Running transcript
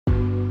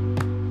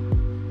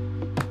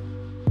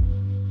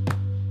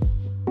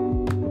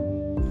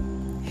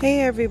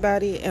Hey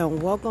everybody,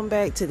 and welcome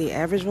back to the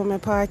Average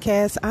Woman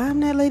Podcast. I'm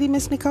that lady,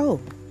 Miss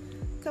Nicole,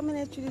 coming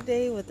at you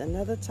today with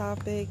another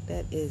topic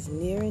that is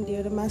near and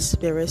dear to my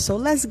spirit. So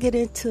let's get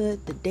into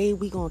it. Today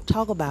we're going to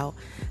talk about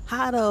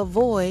how to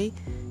avoid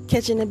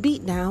catching a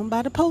beat down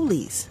by the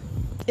police.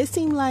 It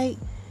seemed like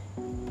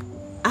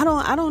I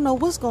don't know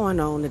what's going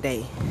on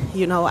today.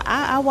 You know,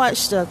 I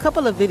watched a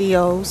couple of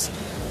videos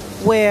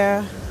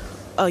where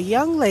a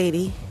young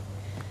lady,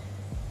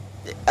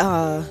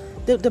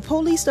 the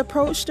police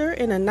approached her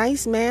in a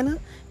nice manner.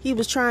 He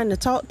was trying to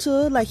talk to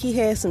her like he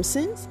had some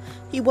sense.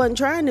 He wasn't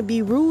trying to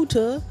be rude to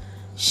her.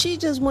 She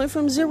just went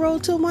from 0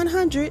 to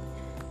 100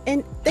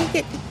 and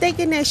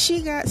thinking that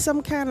she got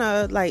some kind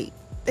of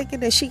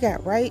thinking that she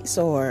got rights,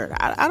 or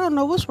I don't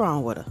know what's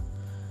wrong with her.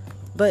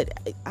 But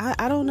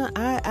I don't know.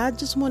 I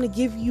just want to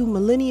give you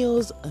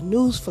millennials a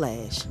news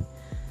flash.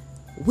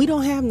 We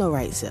don't have no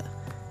rights here.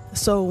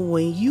 So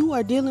when you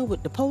are dealing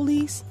with the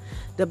police,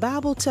 the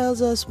Bible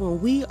tells us when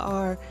we're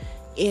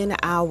in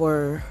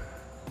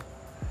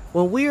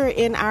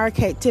our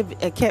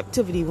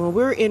captivity, when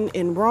we're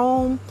in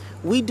Rome,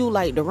 we do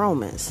like the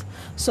Romans.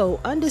 So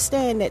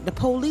understand that the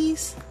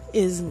police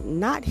is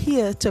not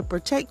here to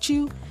protect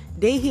you.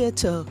 They're here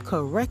to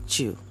correct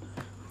you.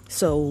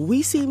 So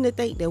we seem to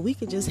think that we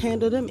could just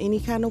handle them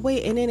any kind of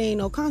way and it ain't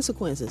no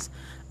consequences.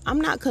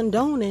 I'm not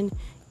condoning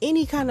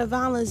any kind of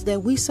violence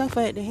that we suffer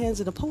at the hands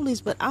of the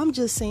police, but I'm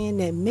just saying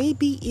that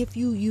maybe if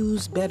you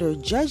use better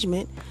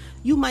judgment,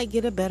 you might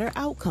get a better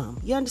outcome.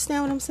 You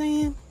understand what I'm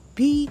saying?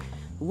 Be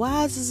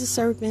wise as a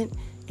serpent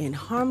and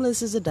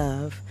harmless as a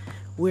dove.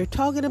 We're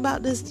talking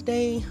about this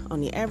today on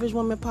the Average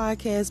Woman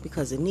Podcast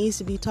because it needs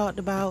to be talked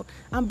about.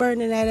 I'm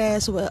burning that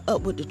ass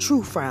up with the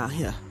truth around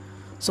here.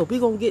 So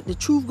we're going to get the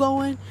truth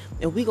going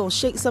and we're going to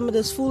shake some of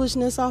this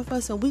foolishness off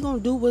us and we're going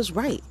to do what's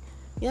right.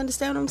 You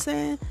understand what I'm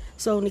saying?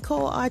 So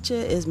Nicole Archer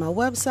is my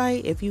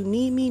website. If you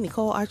need me,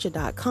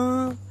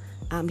 NicoleArcher.com.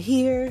 I'm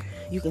here.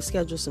 You can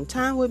schedule some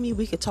time with me.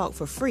 We could talk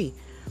for free.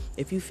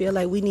 If you feel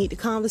like we need to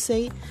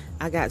conversate,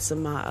 I got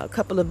a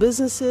couple of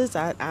businesses.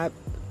 I'm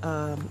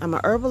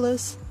a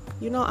herbalist.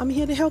 You know, I'm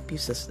here to help you,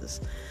 sisters.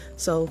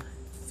 So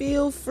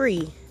feel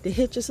free to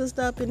hit your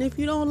sister up. And if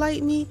you don't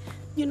like me,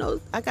 you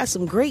know, I got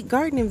some great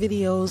gardening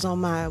videos on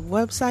my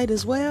website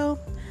as well.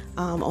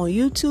 On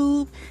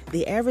YouTube,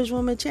 the Average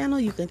Woman channel,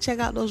 you can check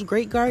out those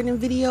great gardening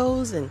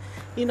videos and,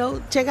 you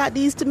know, check out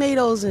these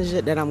tomatoes and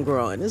shit that I'm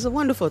growing. It's a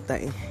wonderful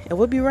thing. And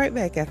we'll be right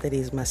back after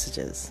these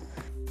messages.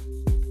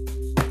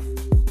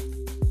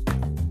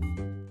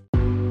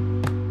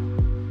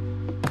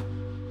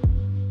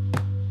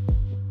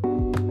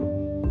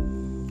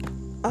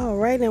 All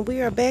right, and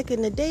we are back,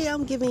 and today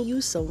I'm giving you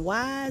some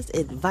wise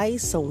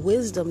advice, some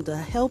wisdom to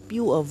help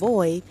you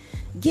avoid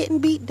getting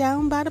beat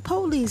down by the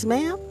police,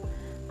 ma'am.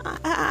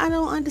 I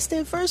don't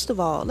understand. First of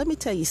all, let me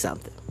tell you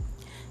something.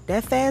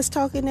 That fast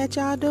talking that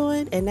y'all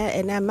doing and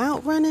that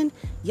mouth running,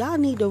 y'all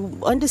need to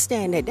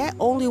understand that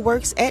only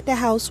works at the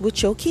house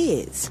with your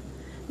kids.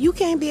 You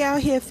can't be out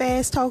here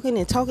fast talking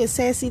and talking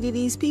sassy to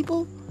these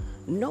people.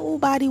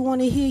 Nobody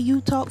want to hear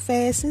you talk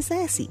fast and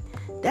sassy.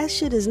 That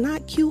shit is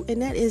not cute,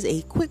 and that is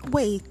a quick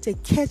way to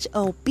catch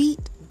a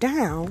beat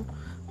down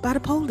by the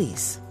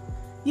police.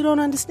 You don't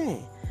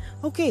understand.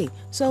 Okay,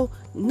 so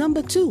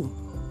number 2.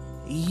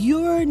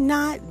 You're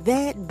not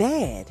that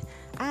bad.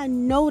 I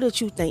know that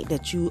you think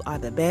that you are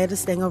the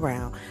baddest thing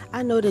around.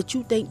 I know that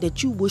you think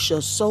that you wish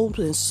your soul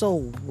and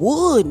soul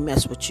would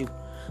mess with you.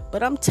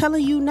 But I'm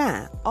telling you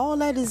now, all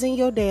that is in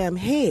your damn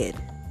head.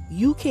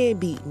 You can't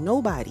beat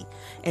nobody.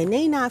 And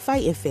they not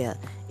fighting fair.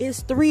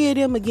 It's 3 of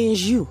them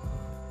against you.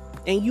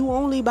 And you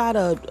only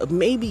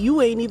maybe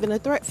you ain't even a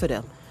threat for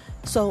them.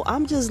 So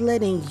I'm just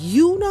letting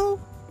you know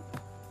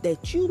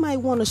that you might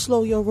want to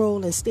slow your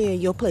roll and stay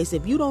in your place.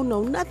 If you don't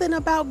know nothing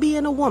about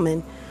being a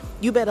woman,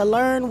 you better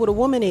learn what a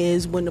woman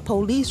is when the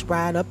police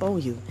ride up on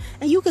you.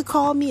 And you can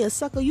call me a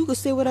sucker, you can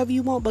say whatever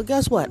you want, but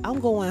guess what? I'm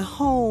going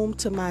home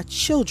to my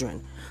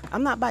children.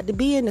 I'm not about to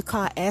be in the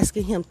car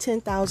asking him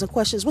 10,000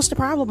 questions. What's the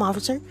problem,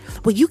 officer?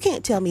 Well, you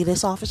can't tell me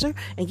this, officer,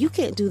 and you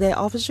can't do that,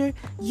 officer.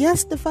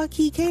 Yes, the fuck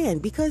he can,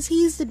 because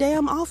he's the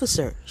damn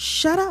officer.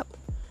 Shut up.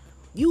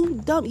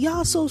 You dumb,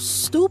 y'all so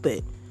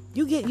stupid.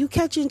 You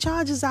catching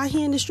charges out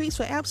here in the streets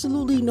for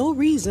absolutely no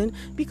reason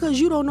because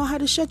you don't know how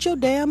to shut your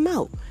damn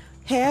mouth.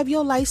 Have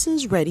your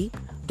license ready.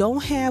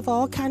 Don't have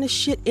all kind of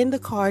shit in the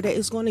car that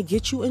is going to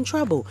get you in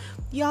trouble.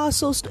 Y'all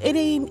so it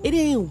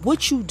ain't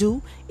what you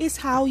do, it's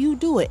how you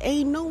do it.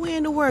 Ain't nowhere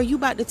in the world you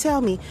about to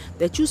tell me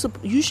that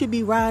you should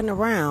be riding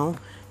around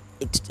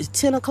at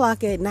 10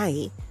 o'clock at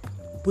night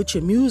with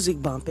your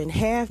music bumping,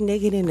 half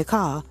naked in the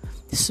car,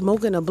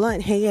 smoking a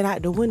blunt, hanging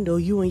out the window,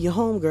 you and your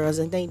homegirls,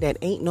 and think that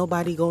ain't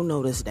nobody gonna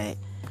notice that.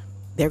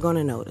 They're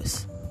gonna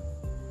notice.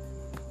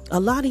 A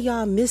lot of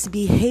y'all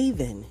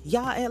misbehaving.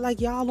 Y'all act like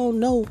y'all don't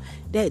know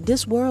that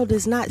this world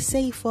is not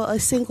safe for a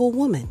single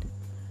woman.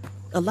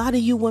 A lot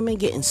of you women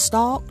getting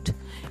stalked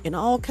and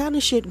all kind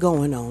of shit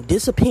going on,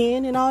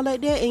 disappearing and all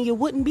like that, and you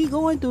wouldn't be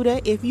going through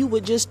that if you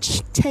would just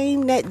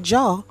tame that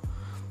jaw,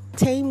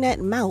 tame that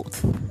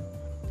mouth,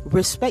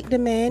 respect the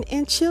man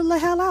and chill the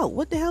hell out.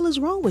 What the hell is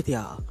wrong with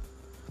y'all?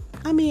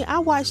 I mean, I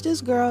watched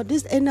this girl,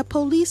 and the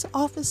police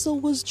officer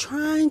was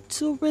trying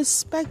to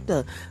respect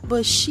her,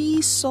 but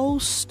she's so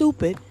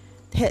stupid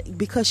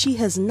because she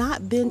has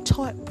not been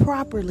taught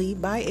properly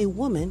by a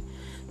woman.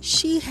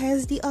 She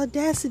has the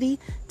audacity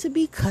to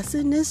be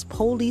cussing this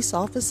police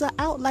officer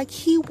out like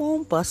he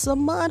won't bust a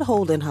mud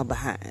hole in her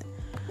behind.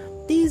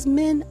 These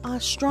men are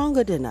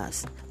stronger than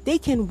us. They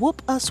can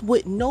whoop us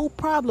with no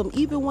problem,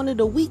 even one of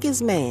the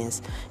weakest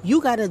mans. You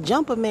got to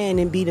jump a man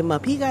and beat him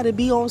up. He got to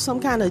be on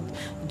some kind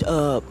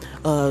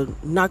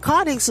of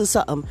narcotics or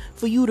something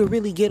for you to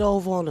really get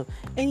over on him.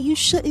 And you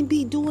shouldn't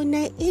be doing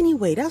that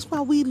anyway. That's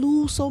why we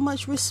lose so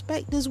much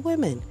respect as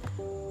women.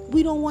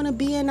 We don't want to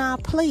be in our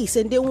place.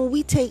 And then when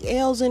we take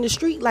L's in the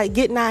street, like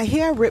getting our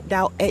hair ripped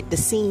out at the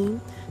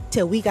seam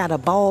till we got a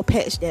bald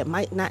patch that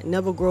might not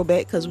never grow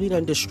back because we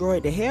done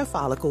destroyed the hair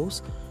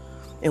follicles.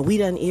 And we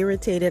done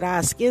irritated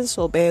our skin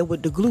so bad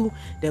with the glue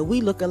that we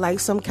looking like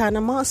some kind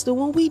of monster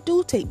when we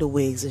do take the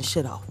wigs and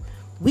shit off.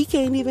 We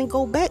can't even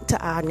go back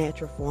to our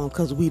natural form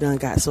because we done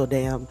got so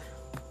damn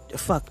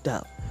fucked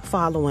up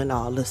following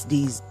all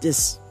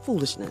this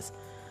foolishness.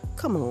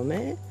 Come on,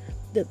 man.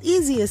 The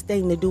easiest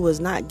thing to do is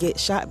not get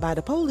shot by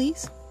the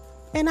police.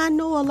 And I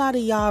know a lot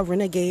of y'all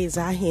renegades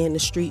out here in the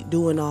street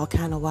doing all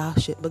kind of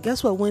wild shit. But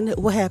guess what?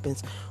 What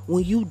happens?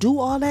 When you do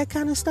all that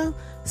kind of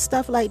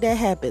stuff like that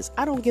happens.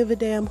 I don't give a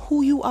damn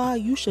who you are.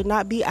 You should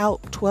not be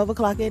out 12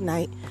 o'clock at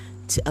night,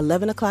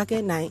 11 o'clock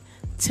at night,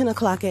 10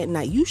 o'clock at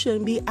night. You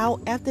shouldn't be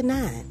out after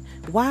 9.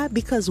 Why?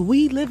 Because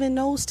we live in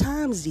those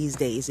times these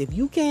days. If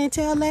you can't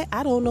tell that,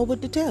 I don't know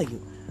what to tell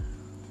you.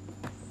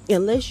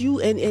 Unless you,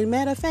 and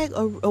matter of fact,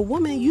 a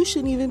woman, you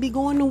shouldn't even be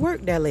going to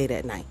work that late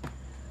at night.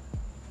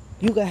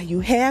 You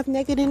half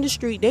naked in the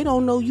street. They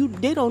don't know you.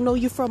 They don't know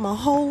you from a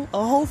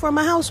hoe from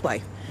a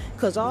housewife.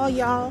 Cause all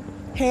y'all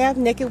half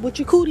naked with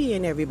your cootie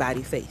in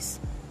everybody's face.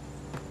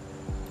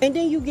 And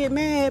then you get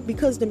mad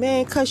because the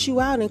man cuss you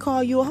out and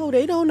call you a hoe.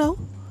 They don't know.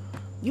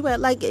 You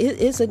act like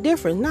it's a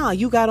difference. Nah,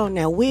 you got on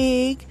that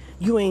wig.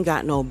 You ain't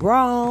got no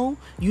bra on.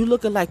 You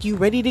looking like you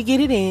ready to get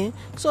it in.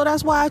 So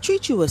that's why I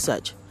treat you as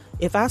such.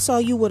 If I saw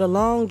you with a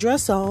long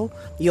dress on,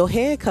 your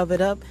hair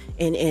covered up,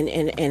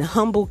 and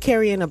humble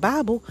carrying a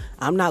Bible,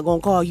 I'm not going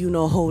to call you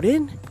no hoe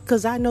then,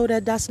 because I know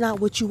that that's not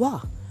what you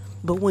are.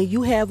 But when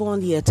you have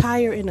on the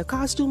attire and the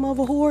costume of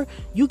a whore,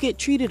 you get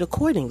treated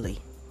accordingly.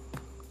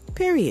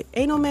 Period.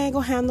 Ain't no man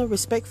going to have no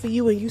respect for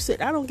you, and you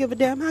sit, I don't give a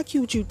damn how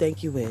cute you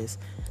think you is.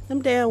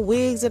 Them damn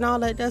wigs and all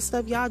that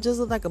stuff, y'all just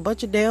look like a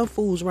bunch of damn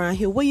fools around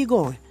here. Where you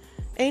going?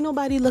 Ain't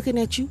nobody looking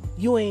at you.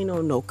 You ain't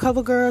on no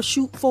cover girl,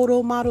 shoot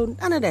photo model,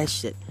 none of that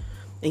shit.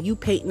 And you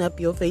painting up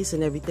your face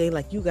and everything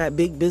like you got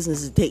big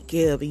business to take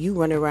care of, and you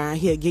running around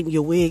here getting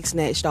your wig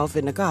snatched off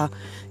in the car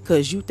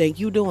because you think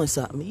you doing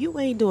something. You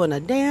ain't doing a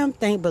damn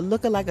thing but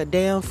looking like a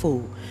damn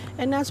fool.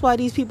 And that's why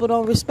these people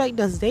don't respect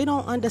us. They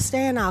don't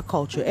understand our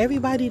culture.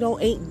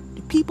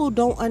 People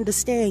don't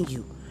understand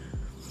you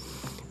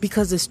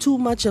because it's too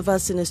much of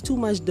us and it's too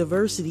much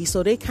diversity,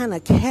 so they kind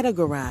of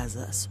categorize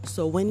us.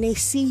 So when they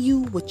see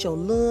you with your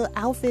little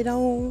outfit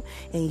on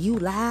and you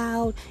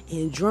loud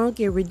and drunk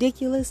and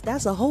ridiculous,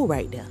 that's a hoe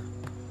right there.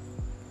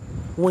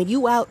 When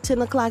you out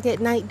 10 o'clock at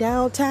night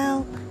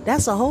downtown,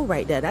 that's a hoe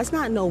right there. That's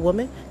not no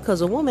woman, because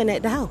a woman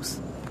at the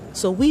house.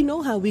 So we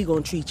know how we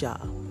gonna treat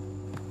y'all.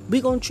 We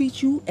gonna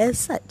treat you as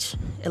such,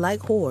 like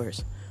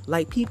whores,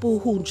 like people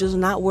who just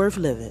not worth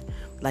living.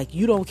 Like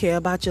you don't care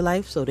about your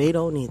life, so they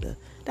don't either.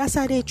 That's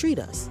how they treat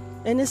us.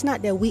 And it's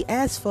not that we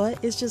ask for it.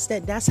 It's just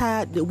that that's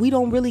how we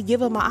don't really give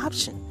them an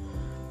option.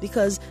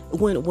 Because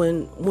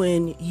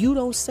when you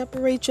don't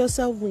separate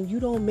yourself, when you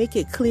don't make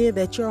it clear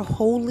that you're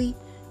wholly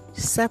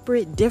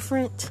separate,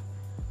 different,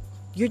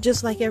 you're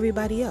just like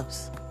everybody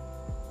else.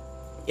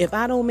 If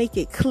I don't make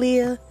it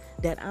clear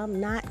that I'm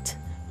not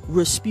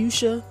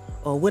Rasputia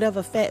or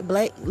whatever fat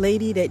black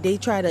lady that they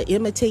try to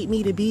imitate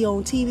me to be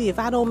on TV, if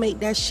I don't make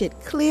that shit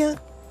clear,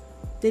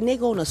 then they're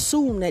going to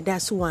assume that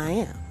that's who I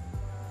am.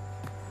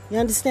 You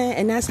understand?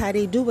 And that's how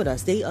they do with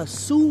us. They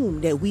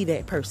assume that we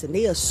that person.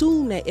 They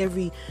assume that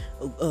every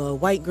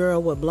white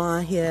girl with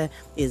blonde hair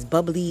is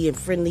bubbly and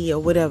friendly or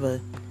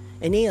whatever.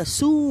 And they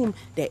assume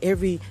that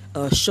every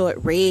short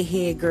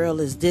red-haired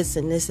girl is this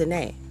and this and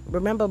that.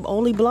 Remember,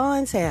 only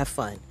blondes have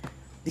fun.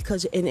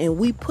 Because and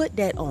we put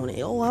that on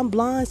it. Oh, I'm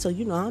blonde, so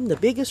I'm the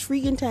biggest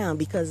freak in town,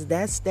 because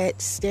that's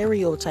that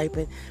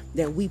stereotyping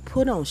that we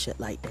put on shit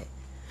like that.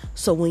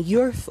 So when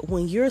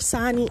you're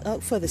signing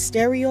up for the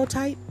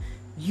stereotype,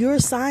 you're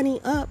signing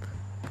up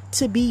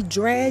to be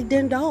dragged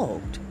and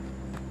dogged.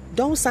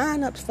 Don't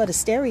sign up for the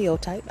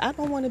stereotype. I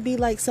don't want to be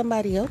like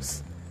somebody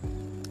else.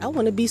 I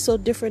want to be so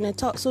different and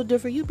talk so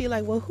different. You'd be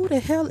like, well, who the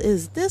hell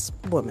is this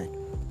woman?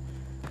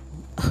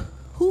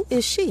 Who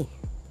is she?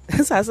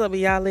 That's how some of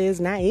y'all is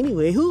now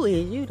anyway. Who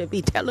is you to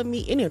be telling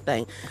me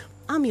anything?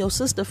 I'm your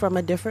sister from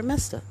a different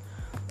mister.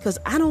 Because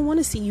I don't want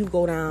to see you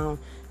go down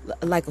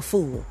like a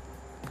fool.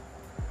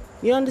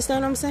 You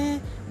understand what I'm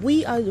saying?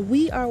 We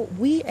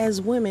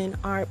as women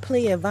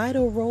play a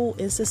vital role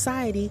in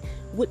society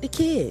with the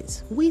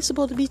kids. We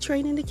supposed to be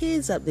training the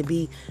kids up to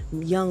be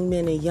young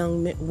men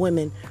and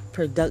women,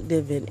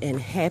 productive and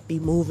happy,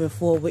 moving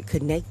forward,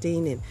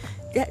 connecting, and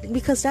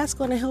because that's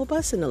going to help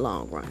us in the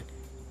long run.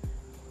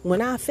 When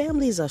our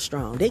families are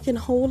strong, they can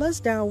hold us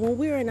down when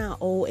we're in our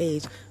old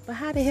age. But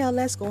how the hell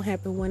that's going to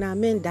happen when our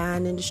men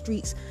dying in the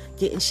streets,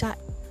 getting shot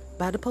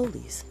by the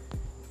police?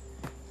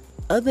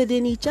 Other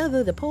than each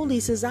other, the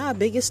police is our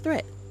biggest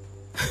threat.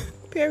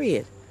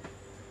 Period.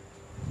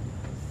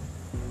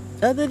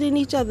 Other than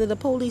each other, the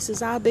police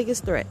is our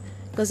biggest threat.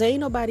 Because ain't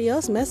nobody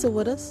else messing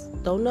with us.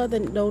 Don't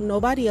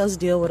nobody else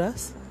deal with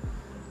us.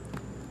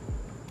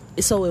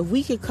 So if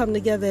we could come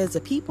together as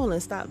a people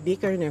and stop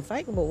bickering and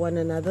fighting with one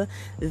another,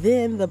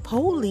 then the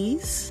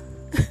police,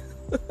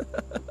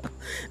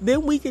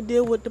 then we could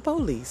deal with the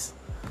police.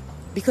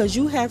 Because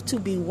you have to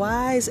be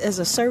wise as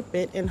a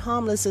serpent and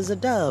harmless as a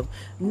dove.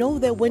 Know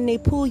that when they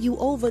pull you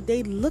over,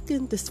 they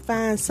looking to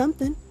find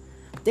something.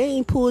 They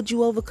ain't pulled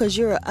you over because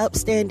you're an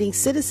upstanding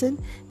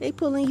citizen. They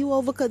pulling you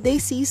over because they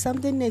see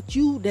something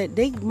that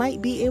they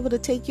might be able to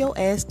take your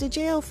ass to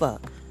jail for.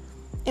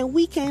 And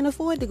we can't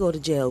afford to go to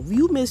jail. If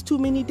you miss too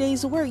many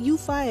days of work, you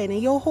fired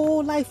and your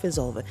whole life is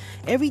over.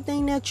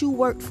 Everything that you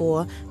worked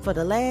for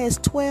the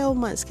last 12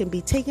 months can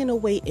be taken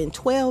away in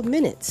 12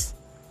 minutes.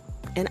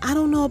 And I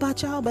don't know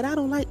about y'all, but I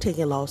don't like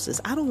taking losses.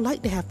 I don't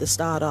like to have to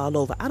start all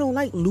over. I don't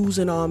like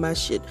losing all my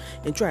shit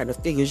and trying to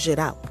figure shit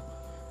out.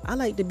 I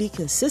like to be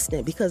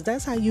consistent because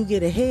that's how you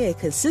get ahead.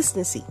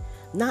 Consistency.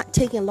 Not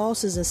taking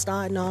losses and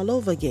starting all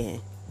over again.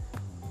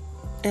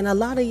 And a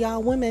lot of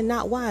y'all women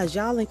not wise.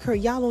 Y'all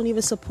don't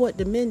even support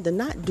the men to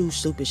not do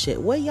stupid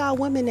shit. Where y'all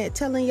women at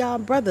telling y'all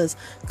brothers,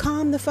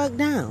 calm the fuck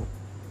down.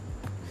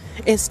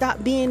 And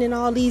stop being in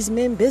all these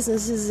men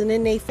businesses and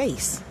in their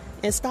face.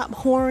 And stop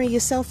whoring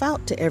yourself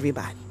out to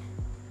everybody.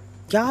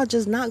 Y'all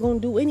just not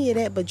going to do any of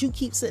that, but you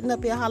keep sitting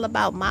up here holler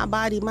about my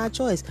body, my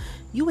choice.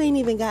 You ain't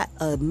even got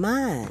a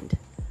mind.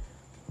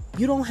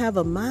 You don't have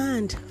a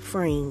mind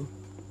frame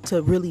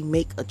to really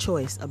make a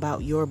choice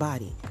about your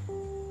body.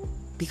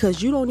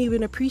 Because you don't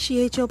even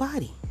appreciate your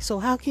body. So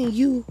how can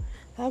you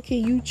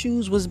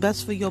choose what's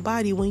best for your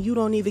body when you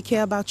don't even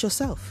care about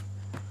yourself?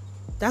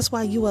 That's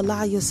why you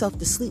allow yourself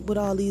to sleep with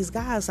all these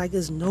guys like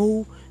there's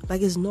no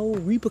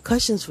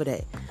repercussions for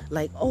that.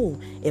 Like, oh,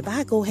 if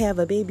I go have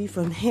a baby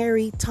from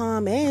Harry,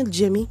 Tom, and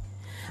Jimmy,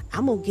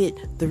 I'm going to get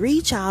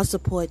 3 child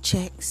support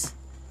checks.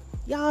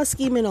 Y'all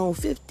scheming on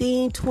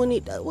 $15,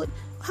 $20. What?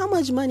 How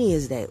much money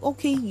is that?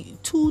 Okay,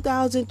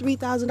 $2,000,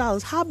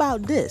 $3,000. How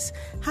about this?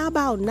 How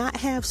about not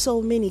have so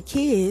many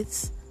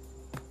kids,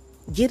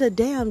 get a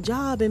damn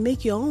job and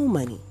make your own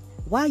money?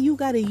 Why you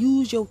got to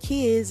use your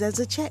kids as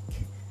a check?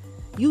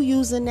 You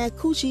using that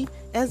coochie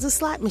as a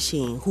slot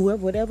machine.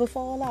 Whatever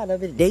fall out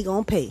of it, they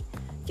gonna pay.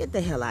 Get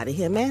the hell out of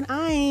here, man.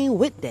 I ain't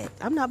with that.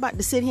 I'm not about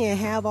to sit here and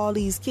have all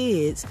these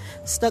kids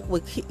stuck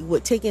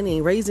with taking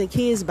and raising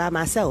kids by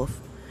myself.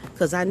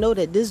 Because I know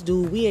that this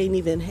dude, we ain't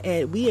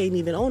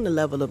even on the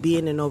level of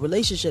being in no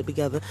relationship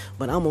together,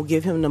 but I'm going to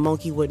give him the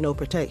monkey with no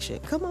protection.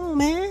 Come on,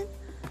 man.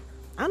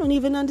 I don't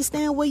even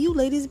understand where you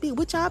ladies be,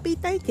 what y'all be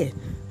thinking.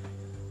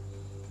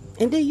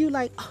 And then you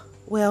like, oh,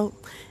 well,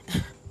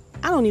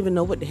 I don't even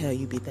know what the hell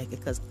you be thinking,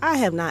 because I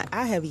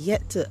have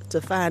yet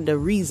to find a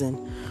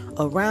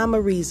rhyme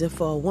or reason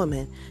for a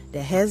woman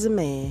that has a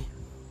man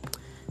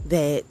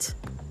that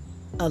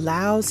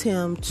allows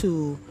him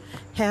to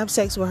have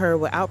sex with her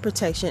without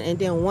protection and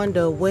then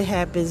wonder what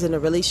happens in a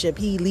relationship.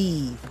 He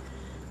leave.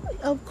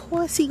 Of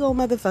course he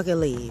gonna motherfucking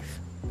leave.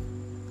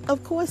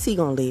 Of course he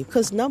gonna leave.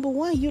 Because number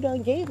one, you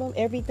done gave him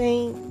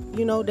everything,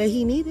 that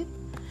he needed.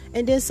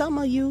 And then some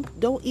of you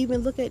don't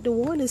even look at the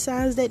warning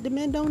signs that the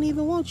men don't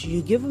even want you.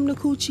 You give them the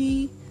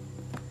coochie,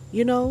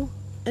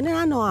 And then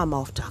I know I'm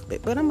off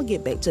topic, but I'm going to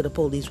get back to the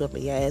police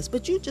whipping your ass.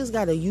 But you just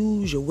got to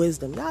use your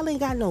wisdom. Y'all ain't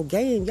got no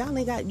game.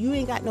 You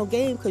ain't got no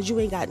game because you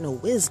ain't got no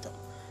wisdom.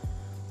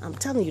 I'm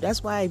telling you,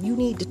 that's why if you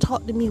need to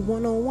talk to me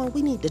one-on-one,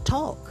 we need to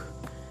talk.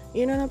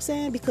 You know what I'm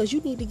saying? Because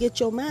you need to get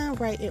your mind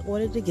right in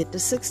order to get the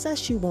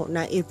success you want.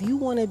 Now, if you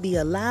want to be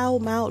a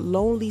loudmouth,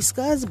 lonely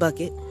scuzz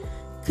bucket,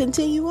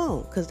 continue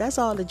on, because that's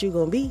all that you're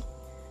going to be.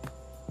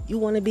 You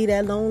want to be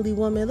that lonely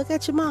woman. Look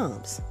at your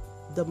moms.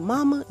 The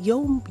mama,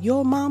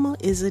 your mama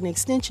is an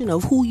extension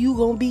of who you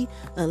going to be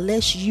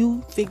unless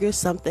you figure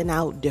something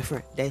out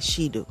different that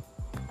she do.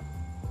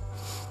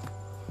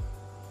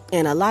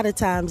 And a lot of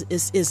times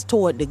it's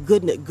toward the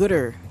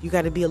gooder. You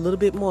got to be a little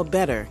bit more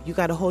better. You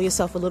got to hold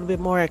yourself a little bit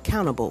more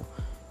accountable.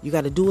 You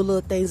got to do a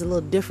little things a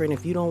little different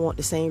if you don't want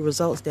the same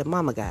results that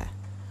mama got.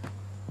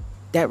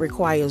 That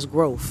requires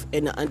growth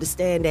and to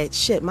understand that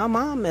shit, my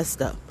mom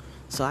messed up.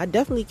 So I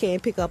definitely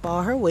can't pick up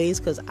all her ways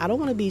because I don't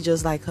want to be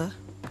just like her.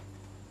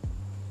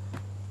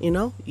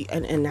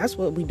 And that's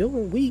what we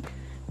doing.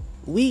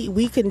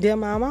 We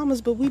condemn our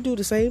mamas, but we do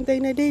the same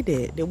thing that they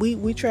did. That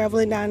we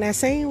traveling down that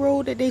same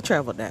road that they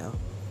traveled down.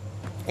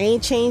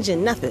 Ain't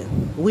changing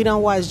nothing. We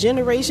don't watch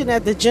generation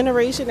after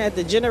generation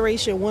after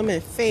generation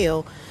women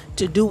fail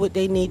to do what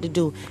they need to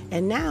do.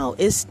 And now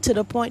it's to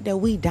the point that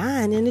we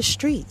dying in the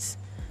streets.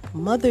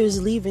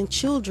 Mothers leaving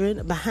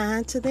children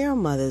behind to their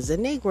mothers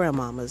and their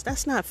grandmamas.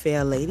 That's not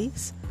fair,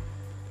 ladies.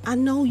 I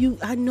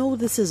know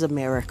this is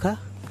America.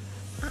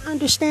 I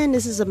understand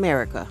this is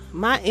America.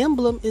 My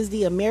emblem is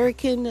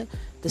the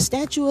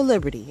Statue of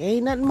Liberty.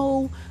 Ain't nothing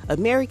more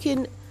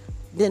American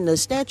than the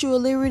Statue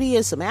of Liberty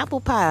and some apple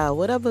pie, or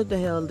whatever the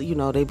hell,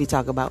 they be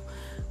talking about.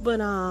 But,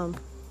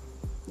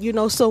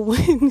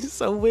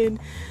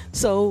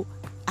 so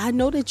I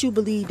know that you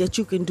believe that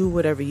you can do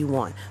whatever you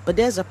want, but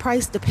there's a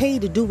price to pay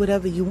to do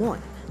whatever you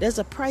want. There's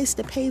a price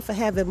to pay for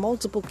having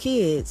multiple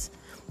kids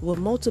with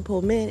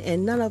multiple men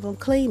and none of them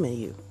claiming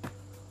you.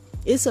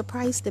 It's a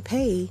price to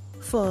pay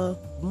for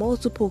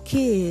multiple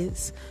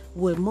kids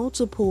with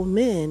multiple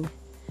men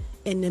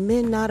and the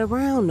men not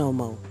around no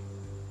more.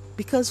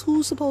 Because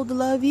who's supposed to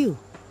love you?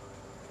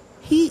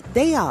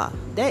 They are.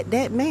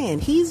 That man,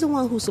 he's the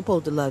one who's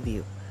supposed to love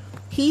you.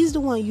 He's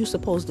the one you're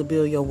supposed to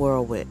build your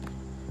world with.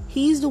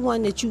 He's the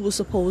one that you were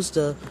supposed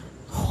to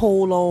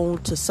hold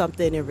on to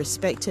something and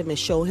respect him and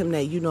show him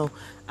that,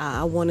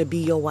 I want to be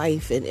your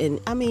wife. And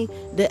I mean,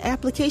 the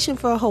application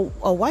for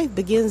a wife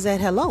begins at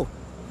hello.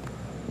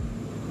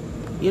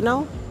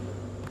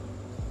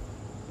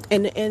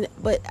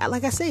 But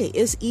like I say,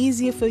 it's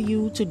easier for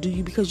you to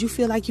do because you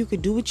feel like you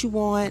could do what you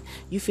want.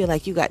 You feel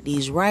like you got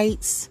these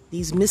rights,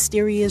 these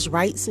mysterious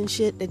rights and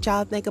shit that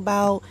y'all think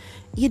about.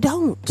 You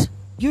don't.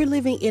 You're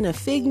living in a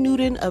fig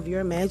Newton of your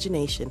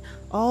imagination.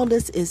 All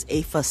this is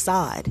a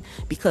facade,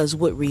 because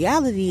what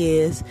reality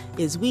is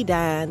we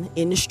dying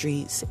in the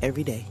streets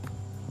every day,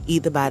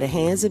 either by the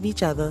hands of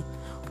each other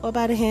or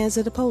by the hands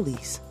of the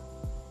police.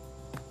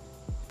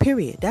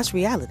 Period. That's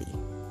reality.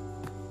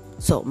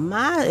 So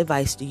my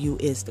advice to you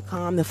is to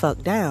calm the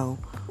fuck down,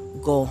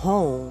 go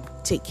home,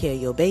 take care of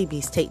your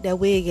babies, take that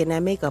wig and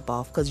that makeup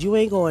off, because you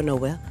ain't going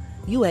nowhere.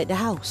 You at the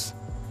house.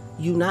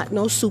 You not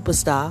no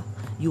superstar.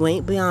 You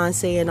ain't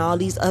Beyonce and all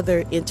these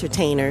other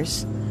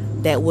entertainers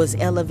that was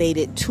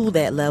elevated to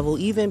that level.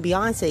 Even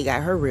Beyonce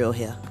got her real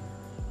hair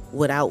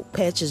without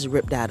patches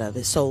ripped out of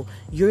it. So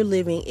you're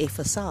living a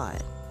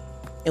facade.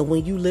 And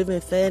when you live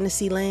in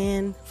fantasy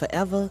land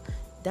forever,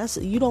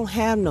 you don't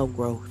have no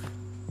growth.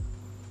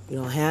 You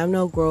don't have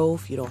no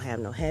growth. You don't have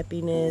no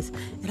happiness.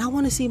 And I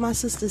want to see my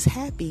sisters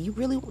happy.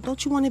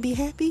 Don't you want to be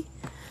happy?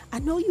 I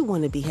know you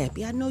want to be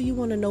happy. I know you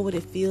want to know what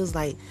it feels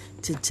like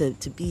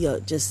to be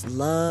just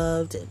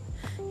loved and,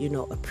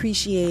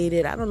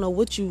 appreciated. I don't know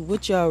what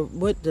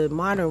the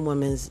modern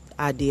woman's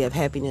idea of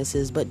happiness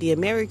is, but the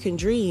American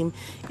dream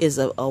is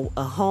a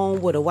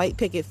home with a white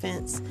picket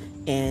fence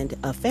and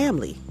a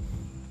family.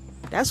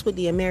 That's what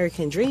the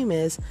American dream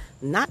is.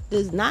 Not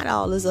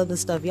all this other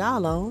stuff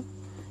y'all on.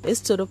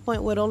 It's to the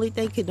point where the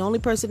only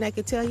person that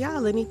can tell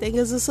y'all anything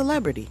is a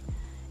celebrity.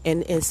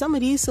 And some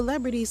of these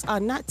celebrities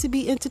are not to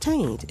be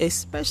entertained,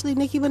 especially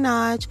Nicki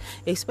Minaj,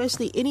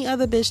 especially any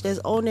other bitch that's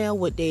on there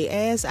with their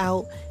ass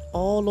out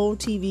all on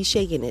TV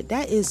shaking it.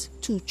 That is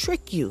to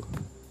trick you.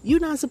 You're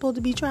not supposed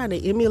to be trying to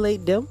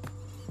emulate them.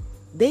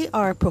 They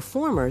are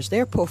performers.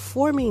 They're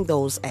performing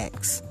those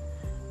acts.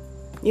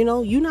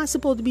 You're not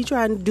supposed to be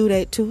trying to do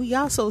that too.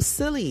 Y'all so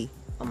silly.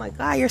 Oh my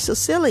God, you're so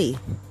silly.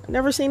 I've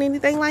never seen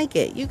anything like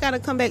it. You got to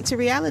come back to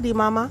reality,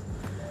 mama,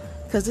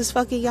 because it's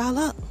fucking y'all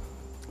up.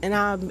 And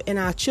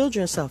our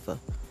children suffer.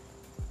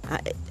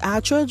 Our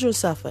children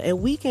suffer.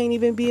 And we can't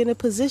even be in a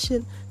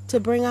position to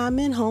bring our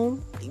men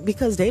home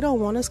because they don't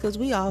want us, because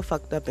we all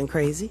fucked up and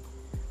crazy.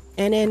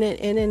 And in the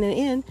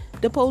end,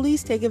 the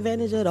police take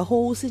advantage of the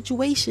whole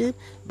situation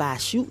by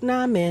shooting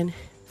our men,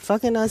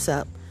 fucking us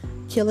up,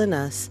 killing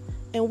us.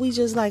 And we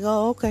just like,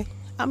 oh, okay.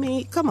 I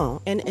mean, come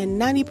on. And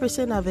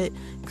 90% of it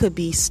could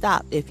be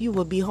stopped if you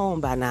would be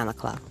home by 9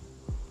 o'clock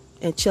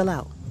and chill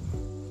out.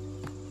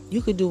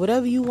 You could do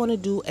whatever you want to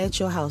do at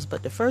your house,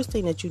 but the first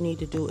thing that you need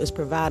to do is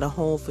provide a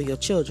home for your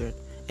children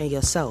and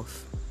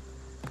yourself.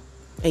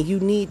 And you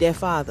need that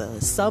father.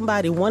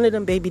 One of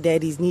them baby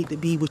daddies need to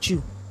be with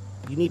you.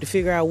 You need to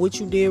figure out what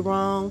you did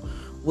wrong,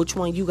 which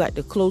one you got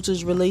the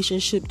closest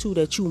relationship to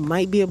that you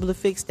might be able to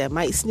fix, that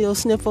might still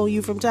sniff on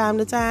you from time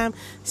to time.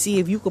 See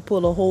if you could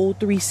pull a whole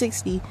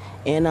 360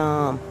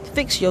 and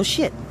fix your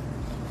shit.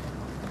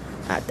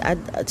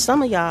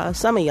 Some of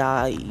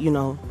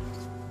y'all,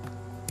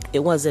 it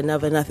wasn't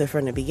never nothing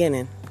from the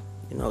beginning,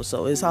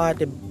 so it's hard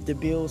to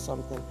build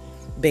something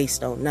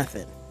based on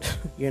nothing.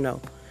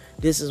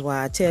 This is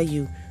why I tell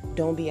you,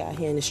 don't be out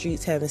here in the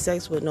streets having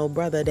sex with no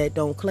brother that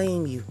don't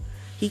claim you.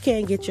 He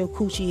can't get your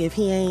coochie if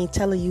he ain't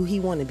telling you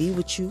he want to be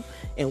with you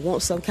and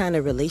want some kind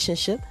of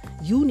relationship.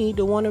 You need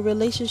to want a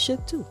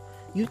relationship too.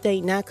 You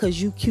think not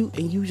because you cute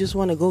and you just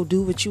want to go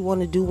do what you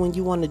want to do when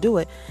you want to do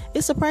it.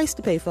 It's a price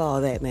to pay for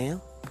all that, man.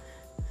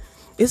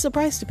 It's a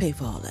price to pay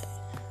for all that.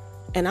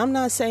 And I'm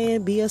not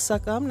saying be a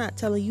sucker. I'm not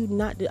telling you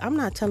not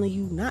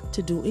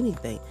to do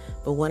anything.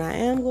 But what I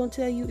am going to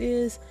tell you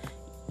is,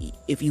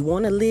 if you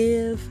want to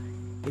live,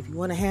 if you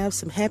want to have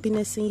some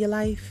happiness in your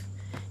life,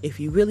 If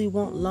you really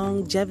want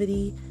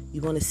longevity,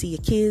 you want to see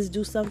your kids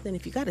do something,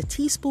 if you got a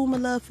teaspoon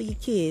of love for your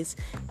kids,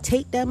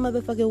 take that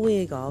motherfucking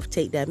wig off,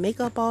 take that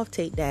makeup off,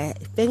 take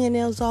that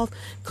fingernails off,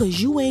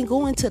 because you ain't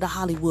going to the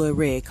Hollywood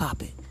red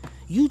carpet.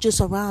 You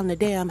just around the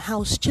damn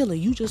house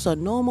chilling. You just a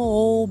normal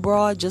old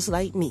broad just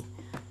like me.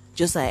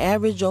 Just an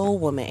average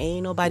old woman.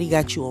 Ain't nobody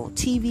got you on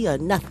TV or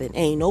nothing.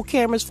 Ain't no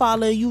cameras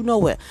following you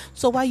nowhere.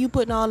 So why you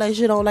putting all that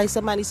shit on like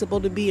somebody's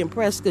supposed to be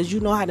impressed because you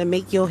know how to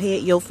make your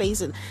head, your face.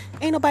 And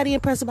ain't nobody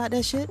impressed about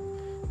that shit.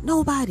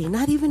 Nobody.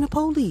 Not even the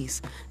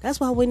police. That's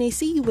why when they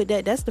see you with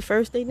that, that's the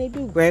first thing they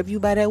do. Grab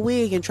you by that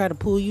wig and try to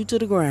pull you to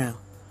the ground.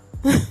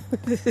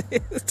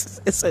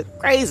 It's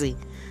crazy.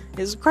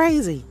 It's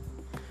crazy.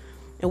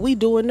 And we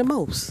doing the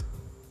most.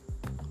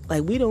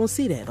 Like, we don't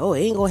see that. Oh, it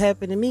ain't gonna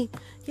happen to me.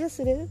 Yes,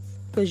 it is.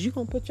 Because you're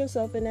going to put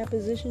yourself in that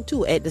position,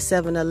 too, at the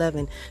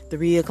 7-Eleven,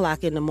 3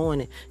 o'clock in the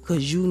morning,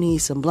 because you need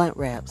some blunt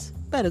wraps.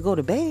 Better go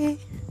to bed.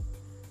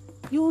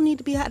 You don't need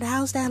to be out the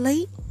house that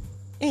late.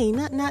 Ain't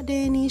nothing out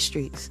there in these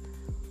streets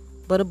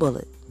but a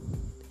bullet.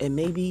 And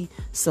maybe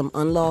some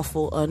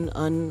unlawful,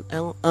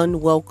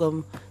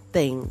 unwelcome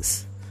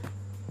things.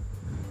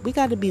 We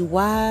got to be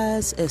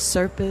wise as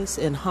serpents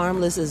and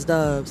harmless as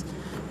doves.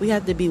 We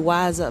have to be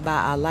wiser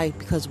about our life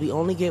because we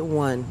only get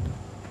one.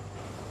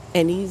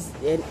 And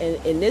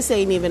this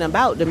ain't even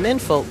about the men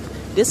folk.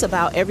 This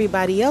about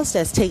everybody else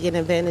that's taking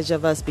advantage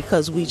of us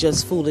because we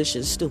just foolish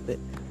and stupid.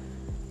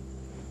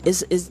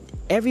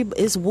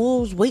 It's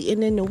wolves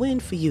waiting in the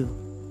wind for you.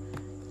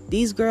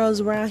 These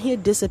girls around here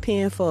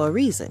disappearing for a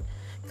reason.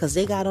 Because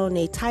they got on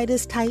their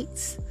tightest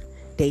tights,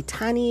 their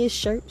tiniest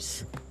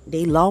shirts,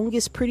 their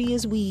longest,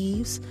 prettiest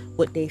weaves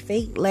with their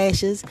fake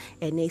lashes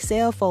and their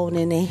cell phone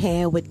in their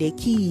hand with their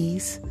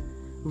keys,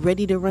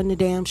 ready to run the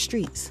damn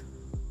streets.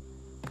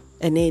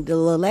 And they the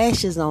little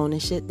lashes on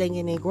and shit,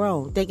 thinking they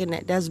grown, thinking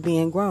that that's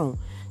being grown.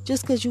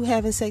 Just because you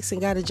having sex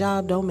and got a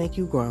job don't make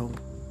you grown.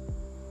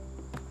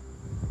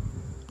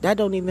 That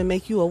don't even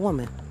make you a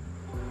woman.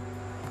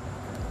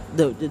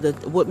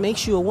 What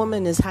makes you a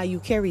woman is how you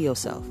carry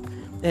yourself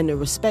and the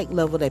respect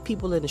level that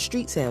people in the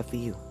streets have for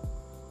you.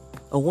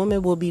 A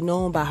woman will be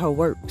known by her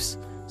works.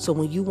 So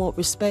when you want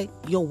respect,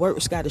 your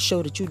works got to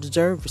show that you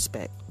deserve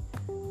respect.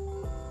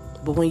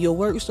 But when your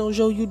works don't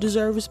show you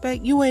deserve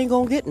respect, you ain't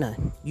gonna get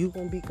none. You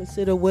gonna be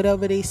considered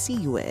whatever they see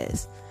you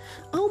as.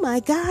 Oh my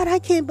God, I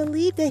can't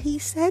believe that he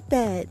said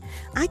that.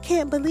 I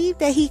can't believe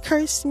that he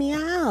cursed me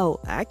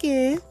out. I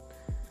can.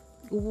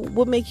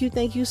 What make you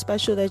think you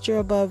special that you're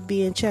above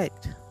being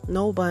checked?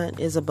 No one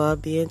is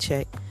above being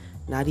checked.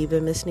 Not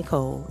even Miss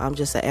Nicole. I'm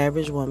just an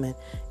average woman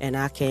and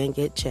I can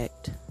get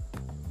checked.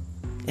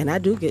 And I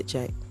do get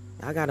checked.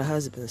 I got a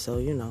husband, so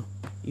you know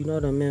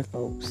the men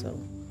folks. So,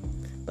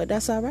 but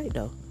that's all right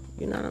though.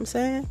 You know what I'm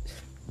saying?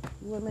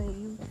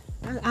 Women,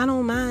 I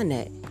don't mind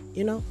that.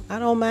 You know, I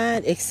don't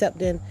mind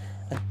accepting.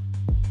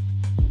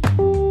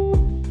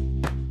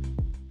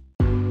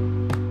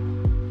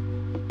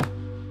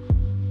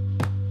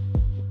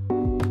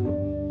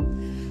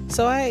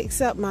 So I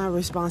accept my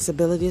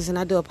responsibilities, and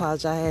I do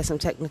apologize. I had some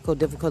technical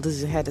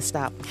difficulties and had to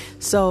stop.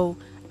 So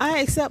I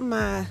accept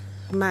my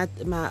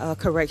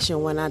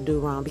correction when I do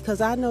wrong, because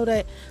I know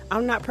that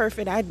I'm not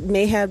perfect. I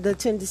may have the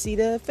tendency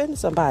to offend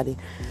somebody.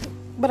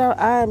 But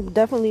I'm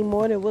definitely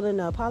more than willing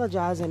to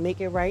apologize and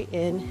make it right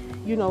and,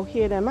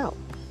 hear them out.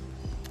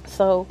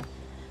 So,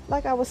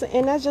 like I was saying,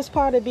 and that's just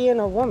part of being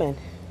a woman.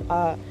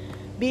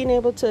 Being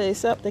able to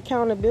accept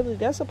accountability,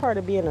 that's a part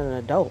of being an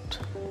adult,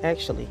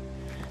 actually.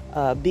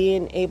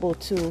 Being able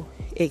to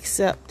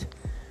accept,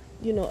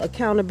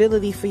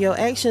 accountability for your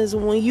actions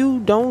when you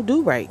don't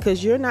do right.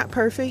 Because you're not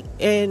perfect,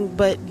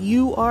 but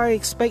you are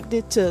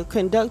expected to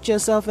conduct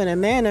yourself in a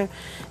manner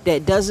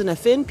that doesn't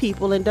offend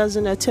people and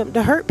doesn't attempt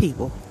to hurt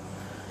people.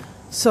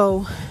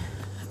 So,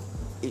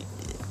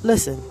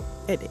 listen,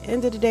 at the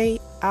end of the day,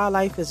 our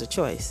life is a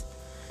choice.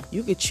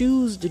 You can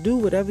choose to do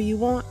whatever you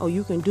want, or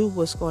you can do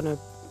what's going to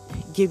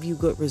give you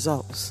good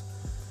results.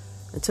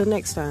 Until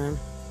next time,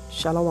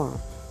 shalom.